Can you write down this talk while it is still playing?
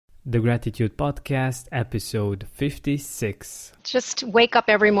The Gratitude Podcast, episode 56. Just wake up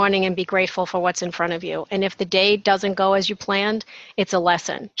every morning and be grateful for what's in front of you. And if the day doesn't go as you planned, it's a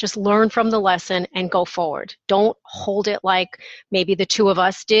lesson. Just learn from the lesson and go forward. Don't hold it like maybe the two of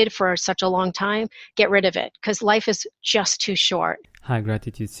us did for such a long time. Get rid of it because life is just too short. Hi,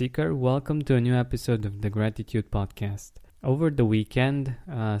 Gratitude Seeker. Welcome to a new episode of the Gratitude Podcast. Over the weekend,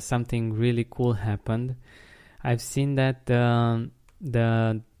 something really cool happened. I've seen that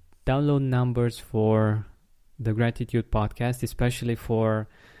the download numbers for the Gratitude Podcast, especially for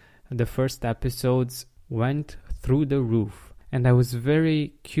the first episodes, went through the roof. And I was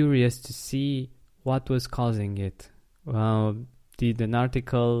very curious to see what was causing it. Did an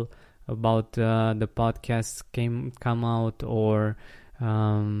article about the podcast come out, or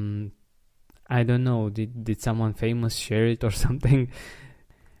I don't know, did someone famous share it or something?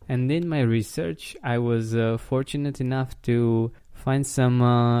 And in my research, I was fortunate enough to find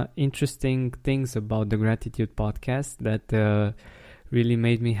some interesting things about the Gratitude Podcast that really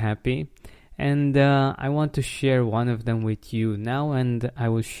made me happy. And I want to share one of them with you now, and I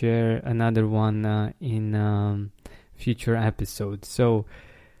will share another one in future episodes. So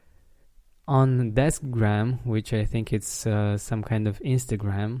on Deskgram, which I think it's some kind of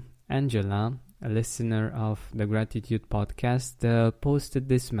Instagram, Angela, a listener of the Gratitude Podcast, posted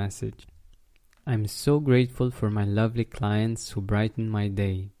this message. I'm so grateful for my lovely clients who brighten my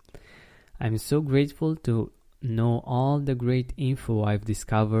day. I'm so grateful to know all the great info I've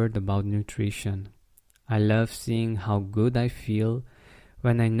discovered about nutrition. I love seeing how good I feel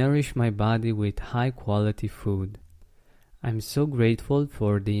when I nourish my body with high quality food. I'm so grateful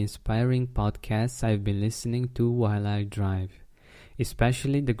for the inspiring podcasts I've been listening to while I drive,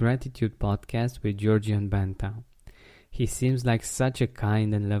 especially the Gratitude Podcast with Georgian Benta. He seems like such a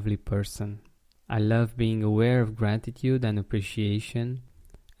kind and lovely person. I love being aware of gratitude and appreciation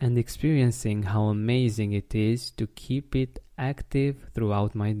and experiencing how amazing it is to keep it active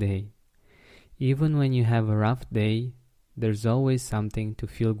throughout my day. Even when you have a rough day, there's always something to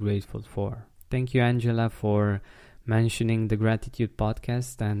feel grateful for. Thank you, Angela, for mentioning the Gratitude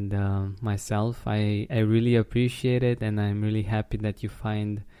Podcast and myself. I really appreciate it, and I'm really happy that you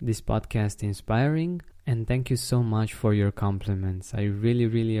find this podcast inspiring. And thank you so much for your compliments. I really,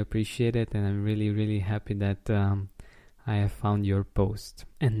 really appreciate it, and I'm really, really happy that I have found your post.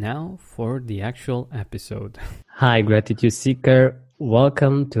 And now for the actual episode. Hi, Gratitude Seeker.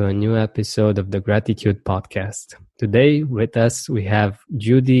 Welcome to a new episode of the Gratitude Podcast. Today with us we have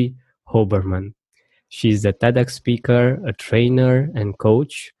Judy Hoberman. She's a TEDx speaker, a trainer, and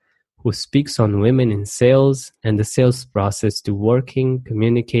coach who speaks on women in sales and the sales process to working,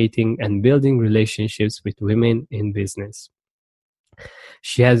 communicating, and building relationships with women in business.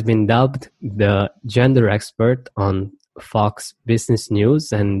 She has been dubbed the gender expert on Fox Business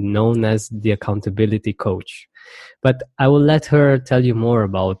News and known as the accountability coach. But I will let her tell you more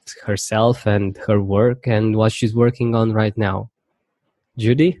about herself and her work and what she's working on right now.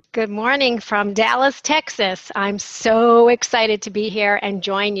 Judy? Good morning from Dallas, Texas. I'm so excited to be here and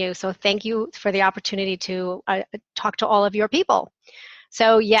join you. So thank you for the opportunity to talk to all of your people.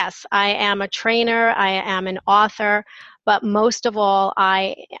 So yes, I am a trainer, I am an author, but most of all,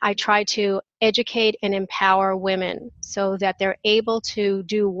 I try to educate and empower women so that they're able to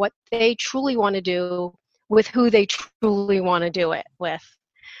do what they truly want to do with who they truly want to do it with.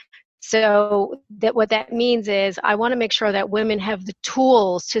 So that what that means is I want to make sure that women have the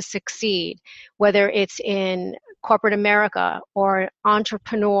tools to succeed, whether it's in corporate America or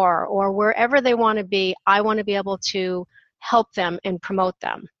entrepreneur or wherever they want to be. I want to be able to help them and promote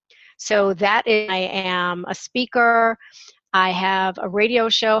them. So that is, I am a speaker. I have a radio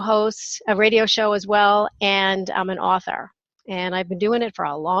show as well, and I'm an author. And I've been doing it for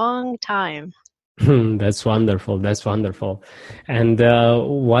a long time. That's wonderful. That's wonderful. And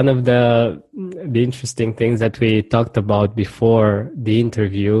one of the interesting things that we talked about before the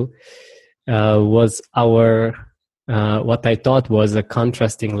interview was our what I thought was a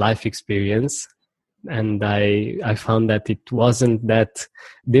contrasting life experience, and I found that it wasn't that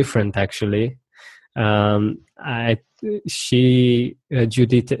different actually. Judy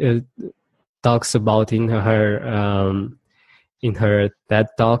talks about in her TED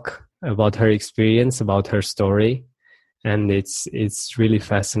Talk about her experience, about her story, and it's really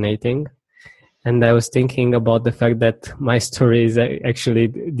fascinating. And I was thinking about the fact that my story is actually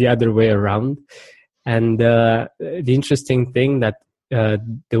the other way around. And the interesting thing that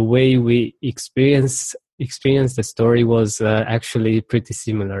the way we experience the story was actually pretty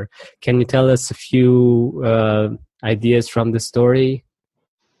similar. Can you tell us a few ideas from the story?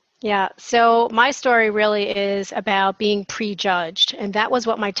 Yeah, so my story really is about being prejudged, and that was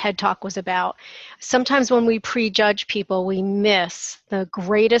what my TED Talk was about. Sometimes when we prejudge people, we miss the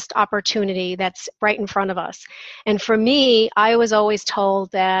greatest opportunity that's right in front of us. And for me, I was always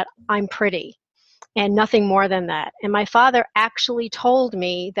told that I'm pretty and nothing more than that. And my father actually told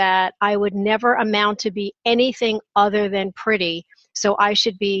me that I would never amount to be anything other than pretty, so I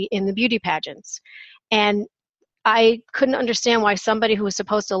should be in the beauty pageants. And I couldn't understand why somebody who was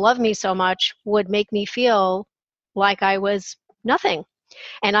supposed to love me so much would make me feel like I was nothing.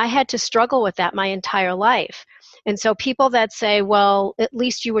 And I had to struggle with that my entire life. And so people that say, well, at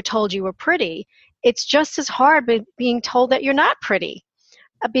least you were told you were pretty, it's just as hard being told that you're not pretty,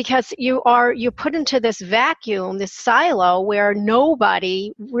 because you're put into this vacuum, this silo where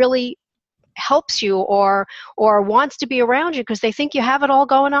nobody really helps you or wants to be around you because they think you have it all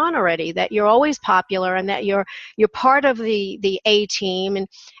going on already, that you're always popular and that you're part of the A team,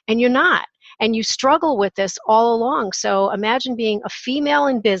 and you're not, and you struggle with this all along. So imagine being a female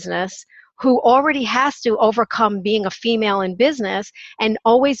in business who already has to overcome being a female in business and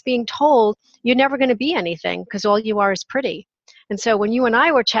always being told you're never going to be anything because all you are is pretty. And so when you and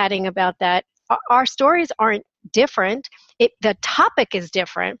I were chatting about that, our stories aren't different. The topic is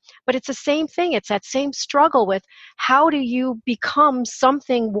different, but it's the same thing. It's that same struggle with how do you become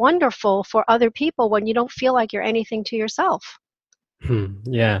something wonderful for other people when you don't feel like you're anything to yourself.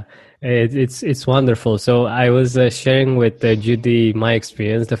 Yeah, it's wonderful. So I was sharing with Judy my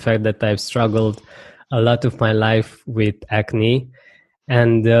experience, the fact that I've struggled a lot of my life with acne,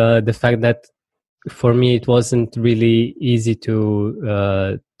 and the fact that for me it wasn't really easy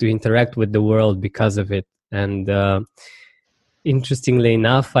to interact with the world because of it. And interestingly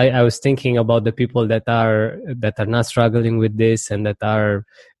enough, I was thinking about the people that are not struggling with this, and that are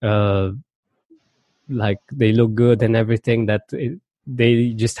like they look good and everything, they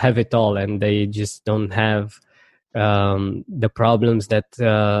just have it all, and they just don't have the problems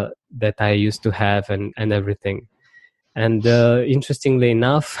that I used to have, and everything. And interestingly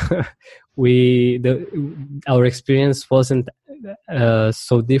enough, our experience wasn't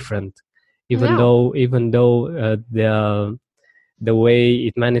so different, even No. though the way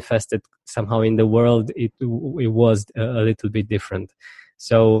it manifested somehow in the world, it was a little bit different.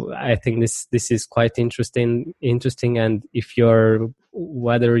 So I think this is quite interesting. And if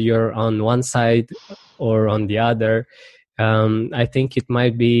whether you're on one side or on the other, I think it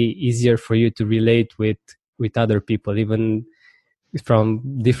might be easier for you to relate with other people, even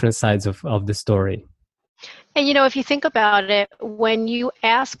from different sides of the story. And if you think about it, when you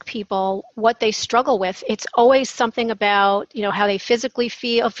ask people what they struggle with, it's always something about, how they physically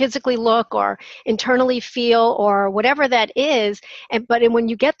feel, physically look, or internally feel, or whatever that is. But when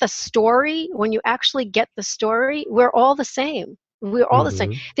you get the story, when you actually get the story, we're all the same. We're all the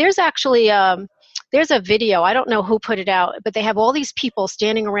same. Mm-hmm. There's actually there's a video, I don't know who put it out, but they have all these people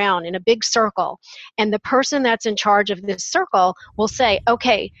standing around in a big circle, and the person that's in charge of this circle will say,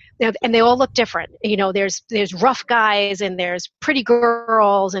 okay, and they all look different. There's rough guys, and there's pretty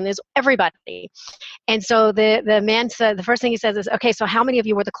girls, and there's everybody. And so the man said, the first thing he says is, okay, so how many of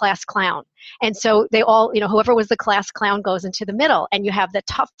you were the class clown? And so they all, whoever was the class clown goes into the middle, and you have the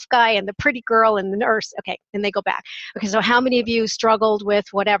tough guy and the pretty girl and the nurse. Okay, and they go back. Okay, so how many of you struggled with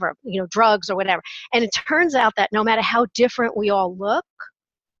whatever, drugs or whatever? And it turns out that no matter how different we all look,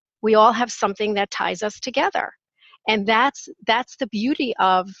 we all have something that ties us together. And that's the beauty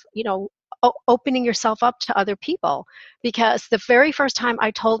of, opening yourself up to other people. Because the very first time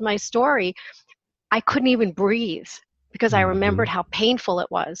I told my story, I couldn't even breathe because I remembered how painful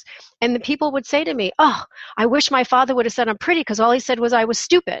it was. And the people would say to me, oh, I wish my father would have said I'm pretty, because all he said was I was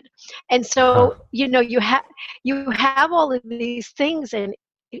stupid. And so, you have all of these things, and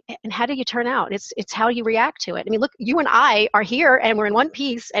how do you turn out? It's how you react to it. I mean, look, you and I are here, and we're in one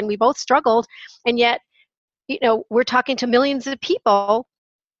piece, and we both struggled, and yet, we're talking to millions of people.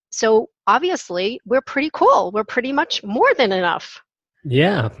 So obviously we're pretty cool. We're pretty much more than enough.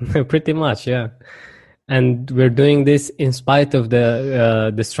 Yeah, pretty much. Yeah. And we're doing this in spite of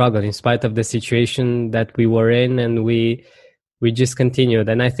the struggle, in spite of the situation that we were in, and we just continued.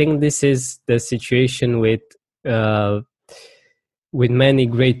 And I think this is the situation with many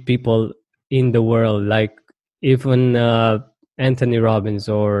great people in the world, like even Anthony Robbins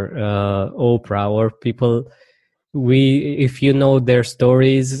or Oprah, or people. If you know their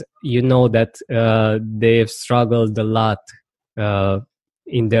stories, you know that they've struggled a lot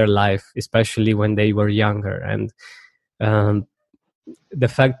in their life, especially when they were younger. And the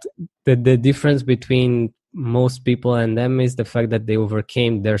fact that the difference between most people and them is the fact that they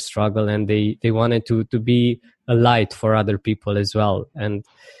overcame their struggle, and they wanted to be a light for other people as well. And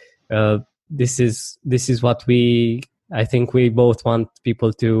This is what I think we both want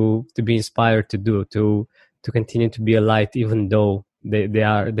people to be inspired to do, to continue to be a light, even though they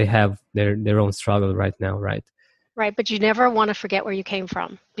have their own struggle right now, right? Right, but you never want to forget where you came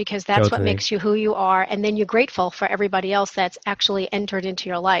from, because that's what Totally. makes you who you are, and then you're grateful for everybody else that's actually entered into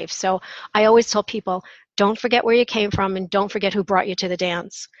your life. So I always tell people, don't forget where you came from, and don't forget who brought you to the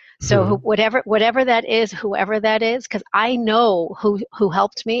dance. So whatever that is, whoever that is, because I know who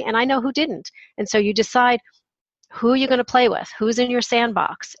helped me, and I know who didn't. And so you decide who you're going to play with, who's in your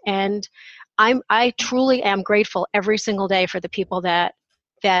sandbox. And I truly am grateful every single day for the people that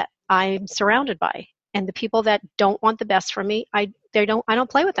I'm surrounded by. And the people that don't want the best for me, I don't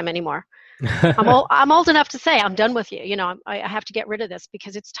play with them anymore. I'm old enough to say I'm done with you. I have to get rid of this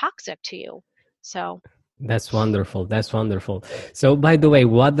because it's toxic to you. So That's wonderful. That's wonderful. So, by the way,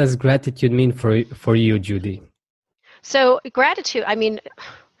 what does gratitude mean for you, Judy? so gratitude, I mean,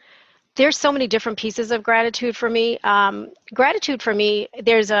 there's so many different pieces of gratitude for me. Gratitude for me,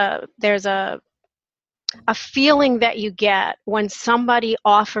 there's a feeling that you get when somebody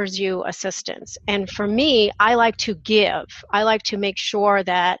offers you assistance. And for me, I like to give. I like to make sure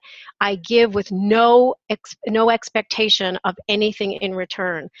that I give with no expectation of anything in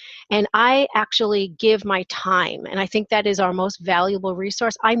return. And I actually give my time. And I think that is our most valuable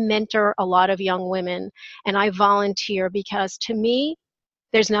resource. I mentor a lot of young women, and I volunteer because, to me,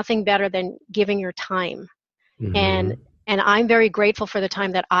 there's nothing better than giving your time. Mm-hmm. And I'm very grateful for the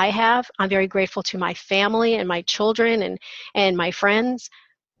time that I have. I'm very grateful to my family and my children and my friends,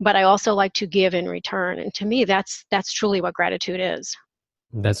 but I also like to give in return. And to me, that's truly what gratitude is.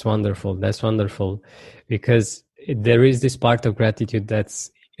 That's wonderful. That's wonderful, because there is this part of gratitude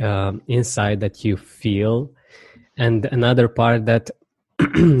that's inside that you feel, and another part that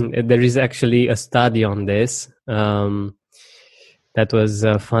there is actually a study on this that was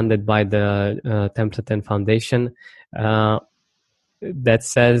funded by the Templeton Foundation that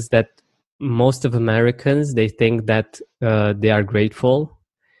says that most of Americans, they think that they are grateful,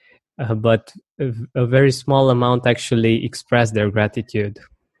 but a very small amount actually express their gratitude.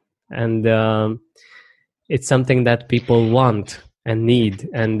 And it's something that people want and need,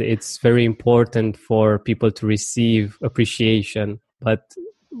 and it's very important for people to receive appreciation, but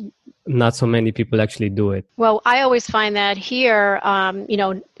not so many people actually do it. Well, I always find that here,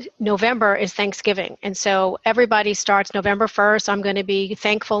 November is Thanksgiving. And so everybody starts November 1st. I'm going to be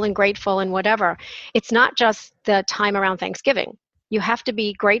thankful and grateful and whatever. It's not just the time around Thanksgiving. You have to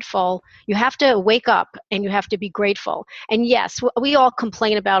be grateful. You have to wake up and you have to be grateful. And yes, we all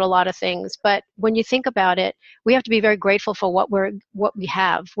complain about a lot of things, but when you think about it, we have to be very grateful for what we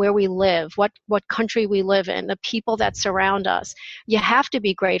have, where we live, what country we live in, the people that surround us. You have to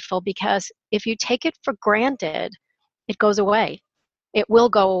be grateful, because if you take it for granted, it goes away. It will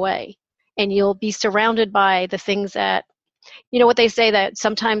go away. And you'll be surrounded by the things that, what they say, that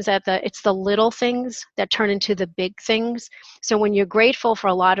sometimes it's the little things that turn into the big things. So when you're grateful for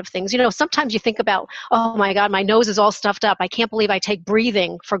a lot of things, sometimes you think about, oh my God, my nose is all stuffed up. I can't believe I take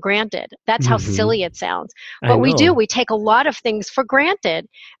breathing for granted. That's how silly it sounds. I But know. we take a lot of things for granted.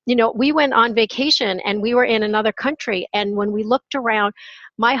 We went on vacation and we were in another country, and when we looked around,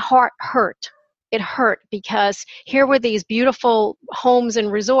 my heart hurt. It hurt because here were these beautiful homes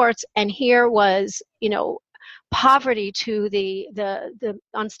and resorts, and here was, poverty to the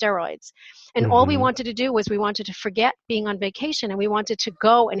on steroids. And all we wanted to do was we wanted to forget being on vacation, and we wanted to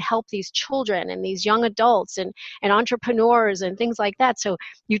go and help these children and these young adults and entrepreneurs and things like that. So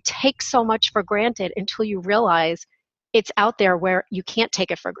you take so much for granted until you realize it's out there where you can't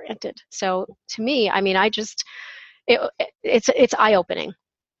take it for granted. So to me, I mean, it's eye-opening.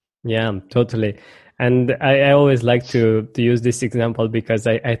 Yeah, totally. And I always like to use this example because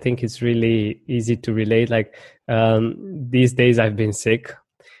I think it's really easy to relate. Like these days I've been sick,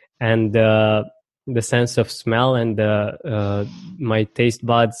 and the sense of smell and my taste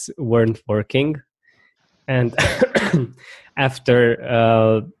buds weren't working. And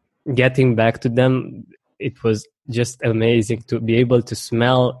after getting back to them, it was just amazing to be able to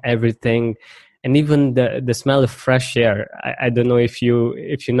smell everything, and even the smell of fresh air. I don't know if you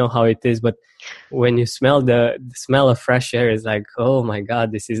know how it is, but when you smell the smell of fresh air, is like, oh my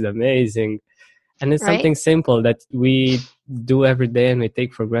God, this is amazing. And it's Right? something simple that we do every day and we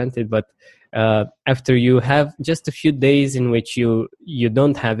take for granted, but after you have just a few days in which you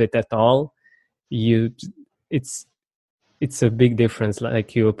don't have it at all, it's a big difference.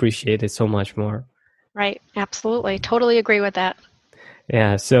 Like, you appreciate it so much more. Right. Absolutely. Totally agree with that.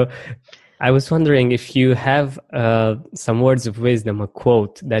 Yeah. So I was wondering if you have some words of wisdom, a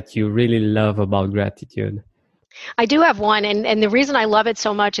quote that you really love about gratitude. I do have one, and the reason I love it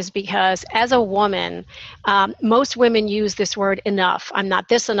so much is because as a woman, most women use this word enough. I'm not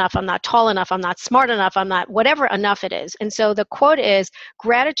this enough, I'm not tall enough, I'm not smart enough, I'm not whatever enough it is. And so the quote is,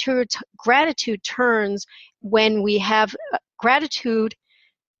 gratitude turns when we have, gratitude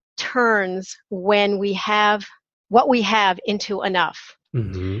turns when we have what we have into enough.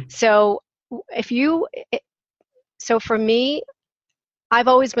 Mm-hmm. So if you, so for me, I've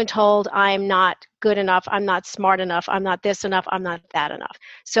always been told I'm not good enough, I'm not smart enough, I'm not this enough, I'm not that enough.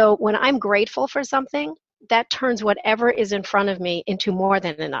 So when I'm grateful for something, that turns whatever is in front of me into more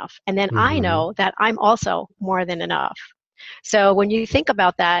than enough. And then I Mm-hmm. know that I'm also more than enough. So when you think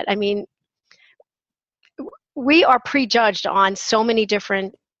about that, I mean, we are prejudged on so many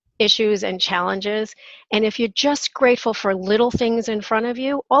different issues and challenges. And if you're just grateful for little things in front of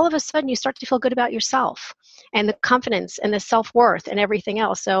you, all of a sudden you start to feel good about yourself and the confidence and the self-worth and everything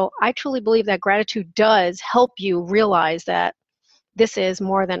else. So I truly believe that gratitude does help you realize that this is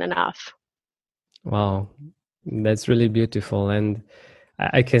more than enough. Wow, that's really beautiful, and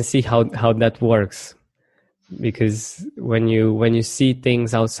I can see how that works, because when you see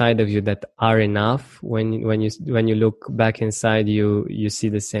things outside of you that are enough, when you look back inside you see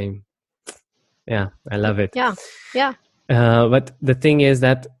the same. Yeah, I love it. Yeah, yeah. But the thing is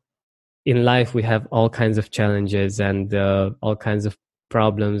that in life we have all kinds of challenges and all kinds of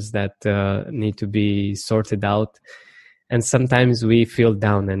problems that need to be sorted out, and sometimes we feel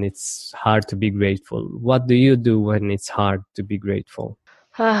down and it's hard to be grateful. What do you do when it's hard to be grateful?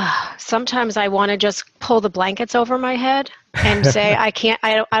 Sometimes I want to just pull the blankets over my head and say, I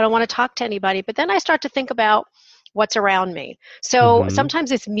don't want to talk to anybody. But then I start to think about what's around me. So Mm-hmm.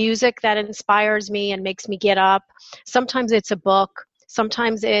 sometimes it's music that inspires me and makes me get up. Sometimes it's a book.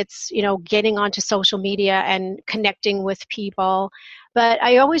 Sometimes it's, getting onto social media and connecting with people. But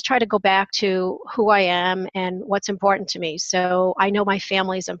I always try to go back to who I am and what's important to me. So I know my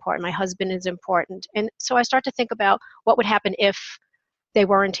family is important. My husband is important. And so I start to think about what would happen if they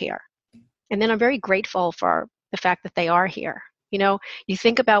weren't here. And then I'm very grateful for the fact that they are here. You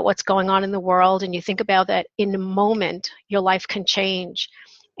think about what's going on in the world and you think about that in a moment, your life can change.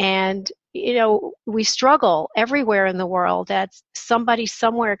 And, we struggle everywhere in the world that somebody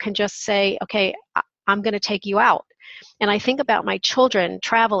somewhere can just say, okay, I'm going to take you out. And I think about my children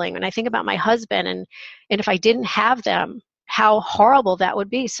traveling, and I think about my husband, and if I didn't have them, how horrible that would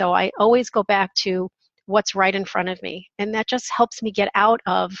be. So I always go back to what's right in front of me. And that just helps me get out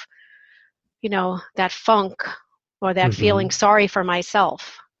of, that funk or that Mm-hmm. feeling sorry for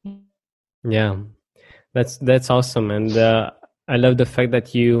myself. Yeah, that's awesome, and I love the fact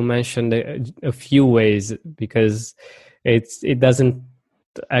that you mentioned a few ways, because it doesn't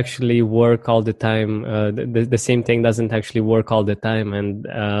actually work all the time. The same thing doesn't actually work all the time, and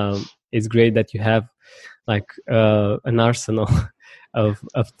it's great that you have like an arsenal of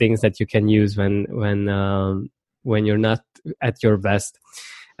things that you can use when you're not at your best.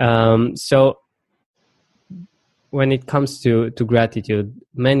 So when it comes to gratitude,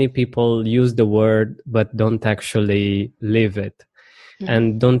 many people use the word but don't actually live it, Mm-hmm.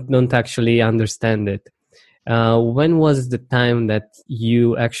 and don't actually understand it. When was the time that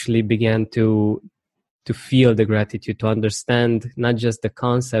you actually began to feel the gratitude, to understand not just the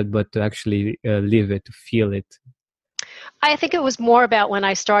concept but to actually live it, to feel it? I think it was more about when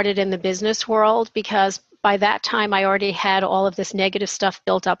I started in the business world, because by that time I already had all of this negative stuff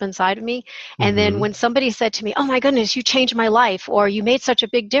built up inside of me. And then Mm-hmm. when somebody said to me, "Oh my goodness, you changed my life," or "You made such a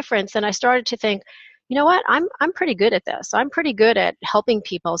big difference," and I started to think, you know what, I'm pretty good at this. I'm pretty good at helping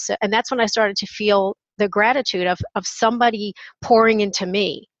people. So, and that's when I started to feel the gratitude of somebody pouring into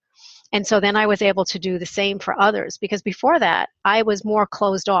me. And so then I was able to do the same for others, because before that, I was more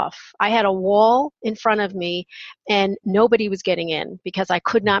closed off. I had a wall in front of me and nobody was getting in because I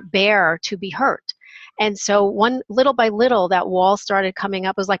could not bear to be hurt. And so little by little, that wall started coming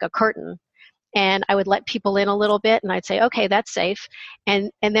up. It was like a curtain. And I would let people in a little bit and I'd say, okay, that's safe.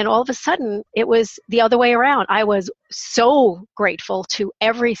 And then all of a sudden it was the other way around. I was so grateful to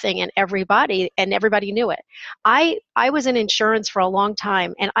everything and everybody, and everybody knew it. I was in insurance for a long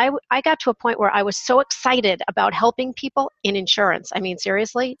time, and I got to a point where I was so excited about helping people in insurance. I mean,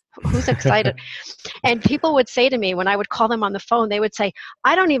 seriously, who's excited? And people would say to me when I would call them on the phone, they would say,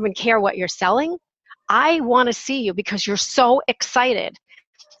 I don't even care what you're selling. I want to see you because you're so excited.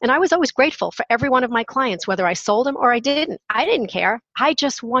 And I was always grateful for every one of my clients, whether I sold them or I didn't. I didn't care. I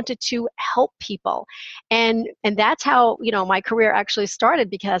just wanted to help people. And that's how, my career actually started,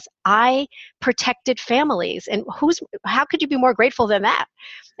 because I protected families. And how could you be more grateful than that?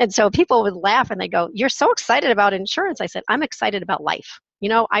 And so people would laugh and they go, "You're so excited about insurance." I said, "I'm excited about life.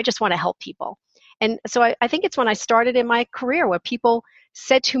 I just want to help people." And so I think it's when I started in my career where people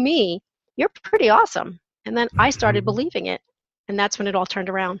said to me, "You're pretty awesome." And then I started believing it. And that's when it all turned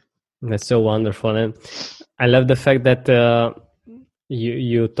around. That's so wonderful. And I love the fact that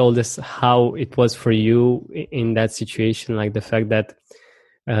you told us how it was for you in that situation, like the fact that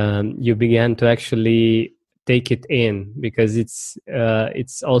you began to actually take it in, because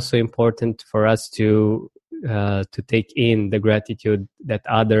it's also important for us to take in the gratitude that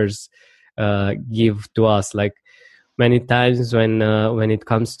others give to us. Like many times when it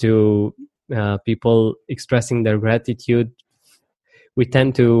comes to people expressing their gratitude, we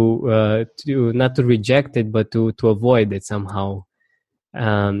tend to not to reject it, but to avoid it somehow.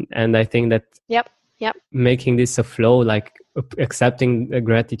 And I think that Yep. making this a flow, like accepting the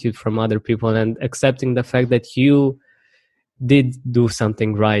gratitude from other people and accepting the fact that you did do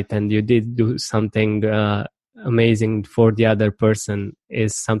something right and you did do something amazing for the other person,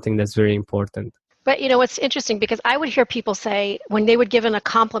 is something that's very important. But it's interesting because I would hear people say, when they would give a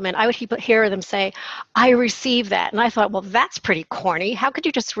compliment, I would hear them say, "I received that." And I thought, well, that's pretty corny. How could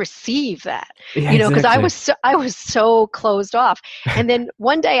you just receive that? Yeah, Because exactly. I was so closed off. And then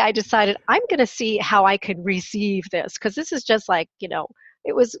one day I decided I'm going to see how I could receive this, because this is just like,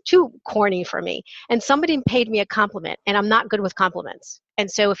 it was too corny for me. And somebody paid me a compliment, and I'm not good with compliments. And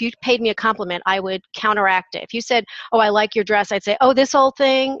so if you paid me a compliment, I would counteract it. If you said, "Oh, I like your dress," I'd say, "Oh, this whole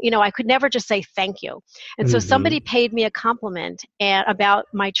thing." I could never just say thank you. And so somebody Mm-hmm. paid me a compliment about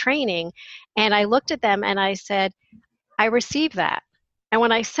my training, and I looked at them and I said, "I received that." And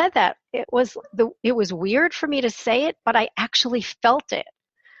when I said that, it was weird for me to say it, but I actually felt it.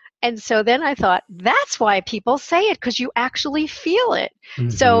 And so then I thought, that's why people say it, because you actually feel it.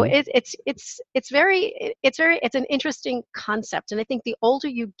 So Mm-hmm. it's an interesting concept. And I think the older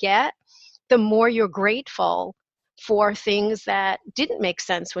you get, the more you're grateful for things that didn't make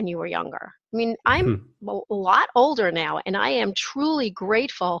sense when you were younger. I mean, I'm a lot older now, and I am truly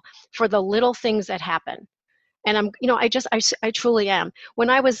grateful for the little things that happen. And I truly am. When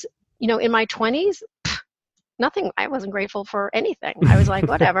I was, in my 20s, nothing. I wasn't grateful for anything. I was like,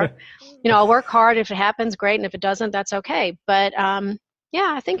 whatever. I'll work hard. If it happens, great. And if it doesn't, that's okay. But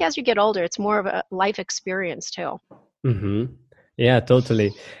yeah, I think as you get older, it's more of a life experience too. Mm-hmm. Yeah,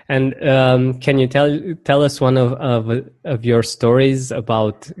 totally. And can you tell us one of your stories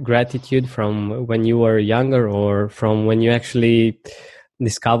about gratitude from when you were younger, or from when you actually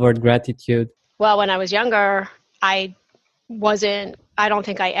discovered gratitude? Well, when I was younger, I don't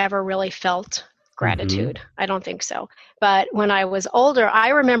think I ever really felt Mm-hmm. gratitude. I don't think so. But when I was older, I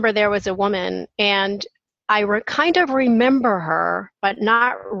remember there was a woman, and I kind of remember her, but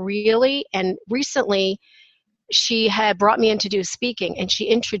not really. And recently, she had brought me in to do speaking, and she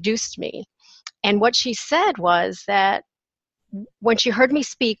introduced me. And what she said was that when she heard me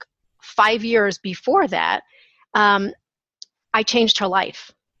speak 5 years before that, I changed her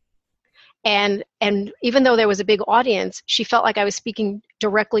life. And even though there was a big audience, she felt like I was speaking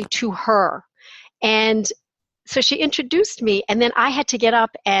directly to her. And so she introduced me, and then I had to get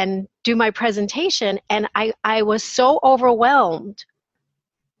up and do my presentation, and I was so overwhelmed.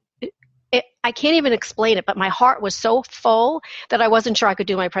 I can't even explain it, but my heart was so full that I wasn't sure I could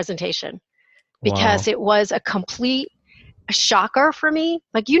do my presentation, because Wow. it was a complete shocker for me.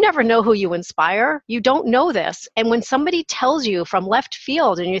 Like, you never know who you inspire. You don't know this. And when somebody tells you from left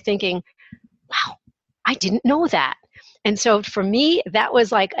field and you're thinking, wow, I didn't know that. And so for me, that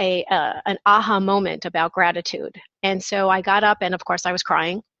was like an aha moment about gratitude. And so I got up, and of course I was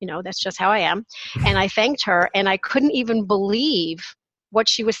crying. That's just how I am. And I thanked her, and I couldn't even believe what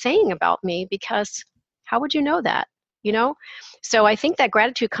she was saying about me, because how would you know that? So I think that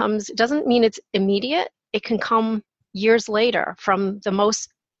gratitude doesn't mean it's immediate. It can come years later from the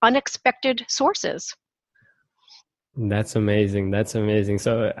most unexpected sources. That's amazing. That's amazing.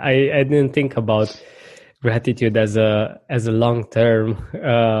 So I didn't think about gratitude as a long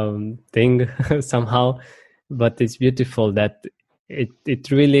term thing somehow, but it's beautiful that it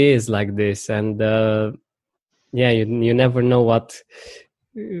really is like this. And yeah, you never know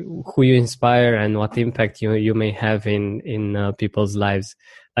who you inspire and what impact you may have in people's lives.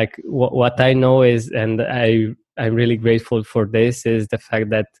 Like what I know is, and I'm really grateful for this, is the fact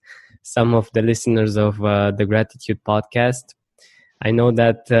that some of the listeners of the Gratitude podcast, I know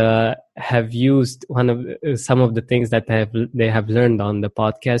that have used some of the things that they have learned on the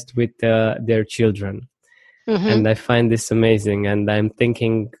podcast with their children. Mm-hmm. And I find this amazing, and I'm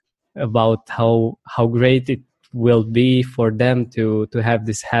thinking about how great it will be for them to have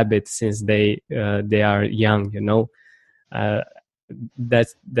this habit since they are young.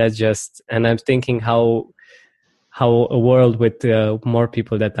 That's just, and I'm thinking how how a world with more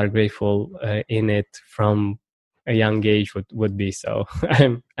people that are grateful in it from a young age would be. So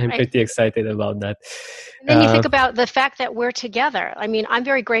I'm Right. pretty excited about that. And then you think about the fact that we're together. I mean, I'm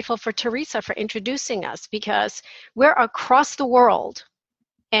very grateful for Teresa for introducing us, because we're across the world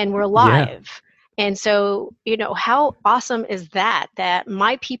and we're Yeah. live. And so, how awesome is that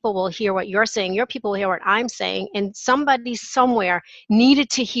my people will hear what you're saying, your people will hear what I'm saying, and somebody somewhere needed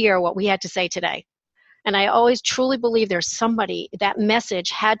to hear what we had to say today. And I always truly believe there's somebody, that message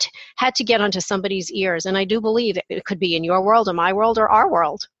had to get onto somebody's ears. And I do believe it could be in your world or my world or our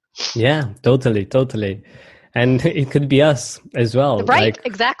world. Yeah, totally. And it could be us as well. Right,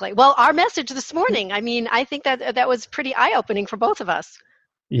 exactly. Well, our message this morning, I mean, I think that was pretty eye-opening for both of us.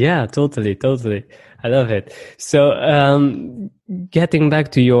 Yeah, totally. I love it. So, getting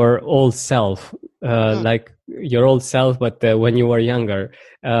back to your old self, like your old self, but when you were younger,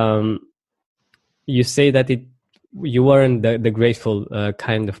 you say that you weren't the grateful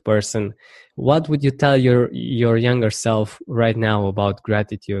kind of person. What would you tell your younger self right now about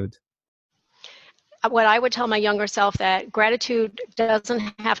gratitude? What I would tell my younger self, that gratitude doesn't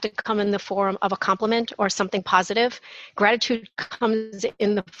have to come in the form of a compliment or something positive. Gratitude comes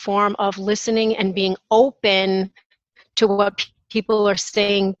in the form of listening and being open to what people are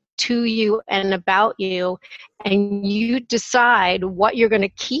saying to you and about you, and you decide what you're going to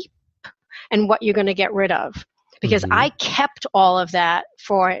keep and what you're going to get rid of. Because I kept all of that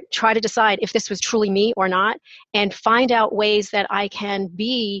try to decide if this was truly me or not, and find out ways that I can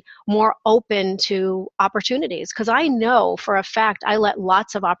be more open to opportunities. Because I know for a fact I let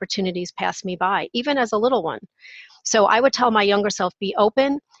lots of opportunities pass me by, even as a little one. So I would tell my younger self, be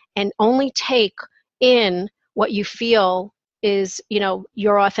open and only take in what you feel is,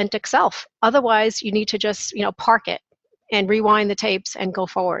 your authentic self. Otherwise, you need to just, park it and rewind the tapes and go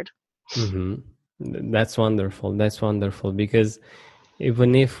forward. Mm-hmm. That's wonderful. Because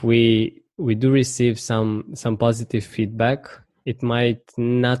even if we do receive some positive feedback, it might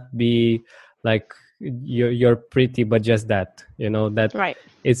not be like you're pretty, but just that, that Right.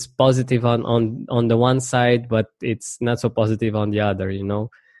 it's positive on the one side, but it's not so positive on the other,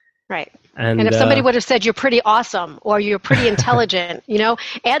 Right. And if somebody would have said you're pretty awesome or you're pretty intelligent,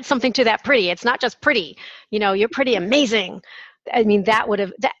 add something to that pretty. It's not just pretty, you're pretty amazing. I mean, that would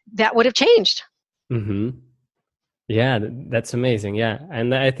have changed. Mm-hmm. Yeah, that's amazing. Yeah,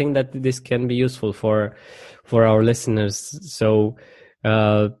 and I think that this can be useful for our listeners. So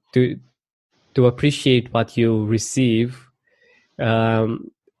to appreciate what you receive,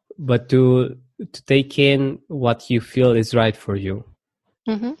 but to take in what you feel is right for you.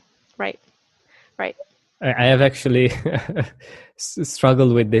 Mm-hmm. Right. I have actually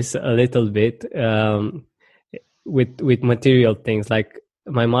struggled with this a little bit, with material things. Like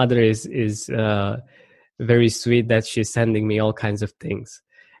my mother is very sweet that she's sending me all kinds of things,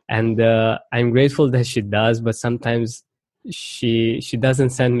 and I'm grateful that she does. But sometimes she doesn't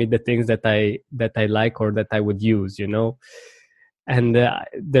send me the things that I like or that I would use, And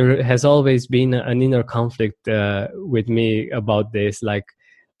there has always been an inner conflict with me about this. Like,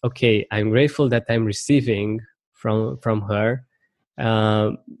 okay, I'm grateful that I'm receiving from her,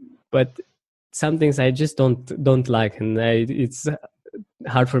 but some things I just don't like, and it's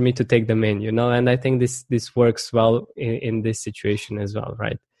hard for me to take them in, And I think this works well in this situation as well,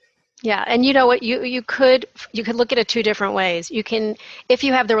 right? Yeah, and you know what, you could look at it two different ways. You can, if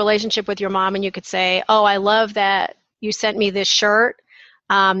you have the relationship with your mom, and you could say, "Oh, I love that you sent me this shirt.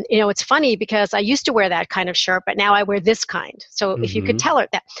 It's funny because I used to wear that kind of shirt, but now I wear this kind." So if you could tell her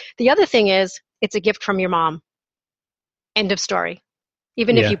that. The other thing is, it's a gift from your mom. End of story.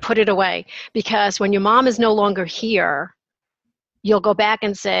 Even if you put it away, because when your mom is no longer here, you'll go back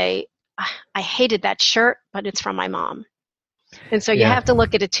and say, "I hated that shirt, but it's from my mom." And so you have to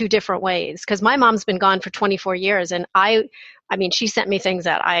look at it two different ways, because my mom's been gone for 24 years, and I mean, she sent me things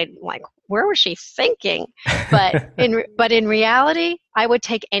that I like, where was she thinking? But in reality, I would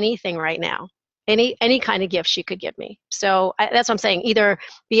take anything right now, any kind of gift she could give me. So that's what I'm saying. Either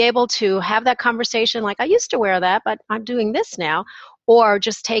be able to have that conversation, like, I used to wear that, but I'm doing this now, or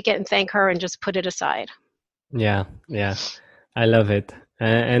just take it and thank her and just put it aside. Yeah, I love it,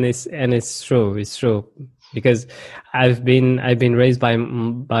 and it's true. It's true. Because I've been raised by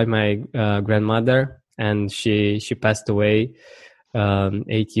my grandmother, and she passed away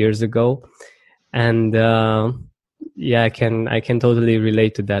 8 years ago, and I can totally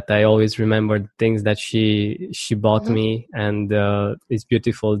relate to that. I always remember the things that she bought me, and it's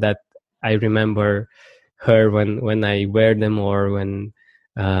beautiful that I remember her when I wear them or when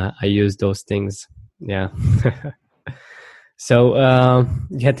I use those things. Yeah. So,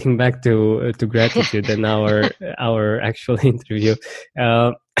 getting back to gratitude and our actual interview.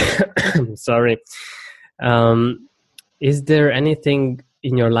 Uh, sorry. Um, is there anything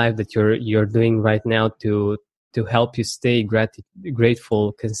in your life that you're doing right now to help you stay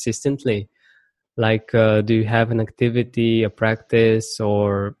grateful consistently? Like, do you have an activity, a practice,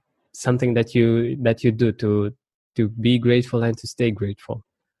 or something that you do to be grateful and to stay grateful?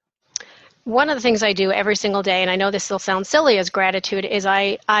 One of the things I do every single day, and I know this still sounds silly as gratitude, is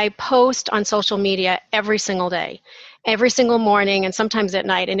I post on social media every single day, every single morning, and sometimes at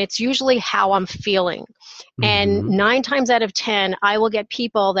night. And it's usually how I'm feeling. And Mm-hmm. 9 times out of 10, I will get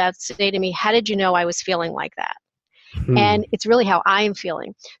people that say to me, "How did you know I was feeling like that?" Hmm. And it's really how I'm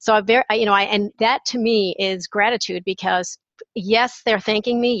feeling. So and that to me is gratitude, because yes, they're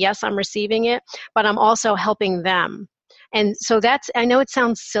thanking me. Yes, I'm receiving it, but I'm also helping them. And so I know it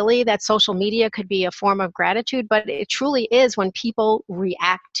sounds silly that social media could be a form of gratitude, but it truly is when people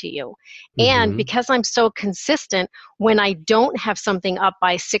react to you. And Mm-hmm. because I'm so consistent, when I don't have something up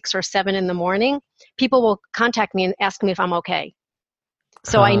by 6 or 7 in the morning, people will contact me and ask me if I'm okay.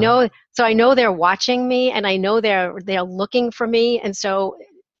 So I Uh, know, so I know they're watching me, and I know they're looking for me. And so,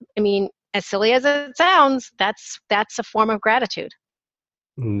 I mean, as silly as it sounds, that's a form of gratitude.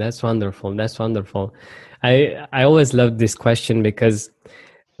 that's wonderful. That's wonderful. I always loved this question because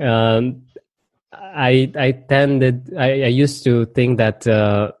um, I used to think that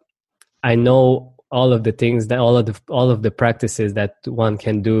I know all of the things that all of the practices that one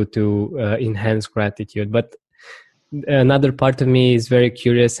can do to enhance gratitude, but another part of me is very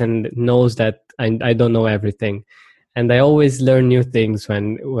curious and knows that I don't know everything, and I always learn new things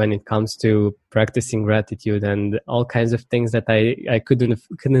when it comes to practicing gratitude and all kinds of things that I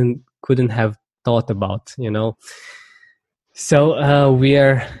couldn't have thought about, you know. So we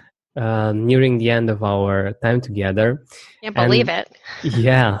are nearing the end of our time together, Can't believe and it.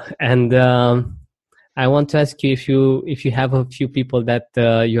 yeah, and I want to ask you if you have a few people that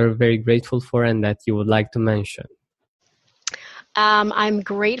you're very grateful for and that you would like to mention. I'm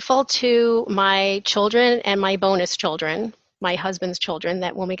grateful to my children and my bonus children, my husband's children,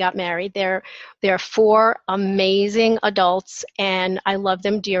 that when we got married, they're 4 amazing adults, and I love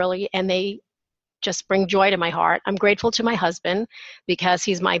them dearly, and they just bring joy to my heart. I'm grateful to my husband because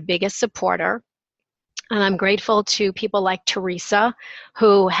he's my biggest supporter. And I'm grateful to people like Teresa,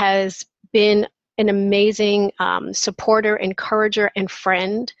 who has been an amazing supporter, encourager, and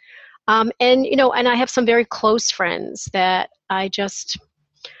friend. And I have some very close friends that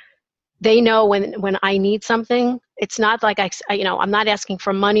they know when I need something. It's not like I'm not asking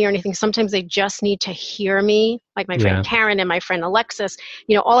for money or anything. Sometimes they just need to hear me, like my friend Yeah, Karen and my friend Alexis.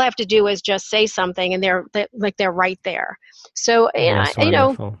 All I have to do is just say something, and they're right there. So, that's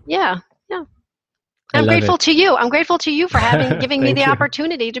wonderful. yeah, yeah. I I'm love grateful it. to you. I'm grateful to you for giving me the Thank you.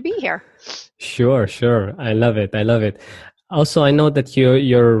 opportunity to be here. Sure, sure. I love it. I love it. Also, I know that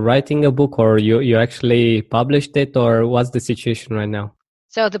you're writing a book, or you actually published it, or what's the situation right now?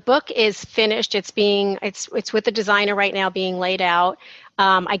 So the book is finished. It's with the designer right now, being laid out.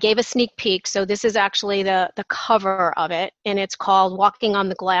 I gave a sneak peek. So this is actually the cover of it, and it's called "Walking on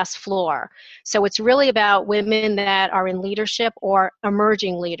the Glass Floor." So it's really about women that are in leadership or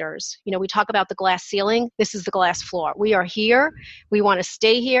emerging leaders. We talk about the glass ceiling. This is the glass floor. We are here. We want to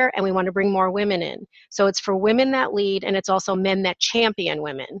stay here, and we want to bring more women in. So it's for women that lead, and it's also men that champion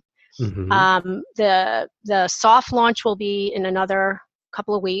women. Mm-hmm. The soft launch will be in another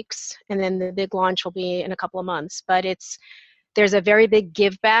couple of weeks, and then the big launch will be in a couple of months. But there's a very big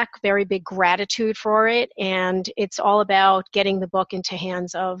give back, very big gratitude for it, and it's all about getting the book into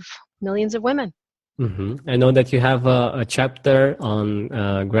hands of millions of women. Mm-hmm. I know that you have a chapter on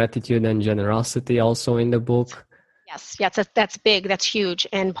gratitude and generosity also in the book. Yes, that's big, that's huge.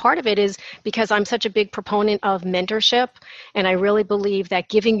 And part of it is because I'm such a big proponent of mentorship, and I really believe that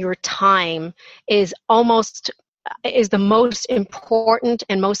giving your time is the most important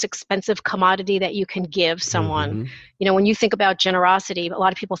and most expensive commodity that you can give someone. Mm-hmm. When you think about generosity, a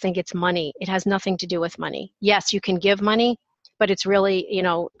lot of people think it's money. It has nothing to do with money. Yes, you can give money, but it's really,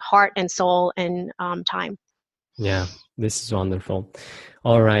 heart and soul and time. Yeah, this is wonderful.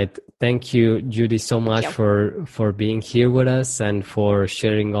 All right. Thank you, Judy, so Thank much you. for being here with us and for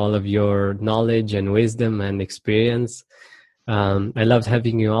sharing all of your knowledge and wisdom and experience. I loved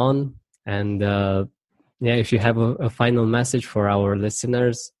having you on. And yeah, if you have a final message for our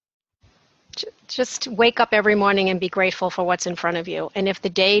listeners. Just wake up every morning and be grateful for what's in front of you. And if the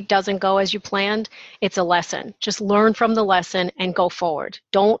day doesn't go as you planned, it's a lesson. Just learn from the lesson and go forward.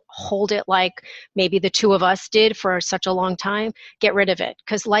 Don't hold it like maybe the two of us did for such a long time. Get rid of it,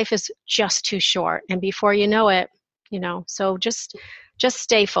 because life is just too short. And before you know it, So just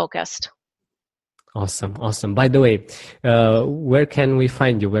stay focused. Awesome. By the way, where can we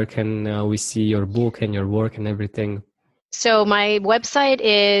find you? Where can we see your book and your work and everything? So my website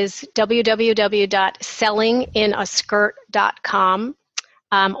is www.sellinginaskirt.com.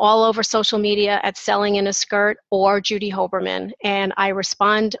 All over social media at Selling in a Skirt or Judy Hoberman. And I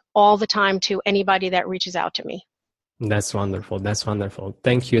respond all the time to anybody that reaches out to me. That's wonderful.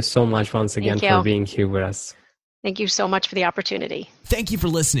 Thank you so much once again for being here with us. Thank you so much for the opportunity. Thank you for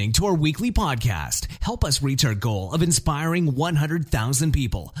listening to our weekly podcast. Help us reach our goal of inspiring 100,000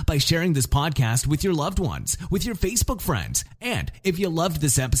 people by sharing this podcast with your loved ones, with your Facebook friends. And if you loved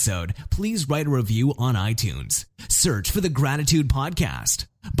this episode, please write a review on iTunes. Search for the Gratitude Podcast.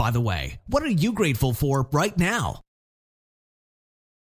 By the way, what are you grateful for right now?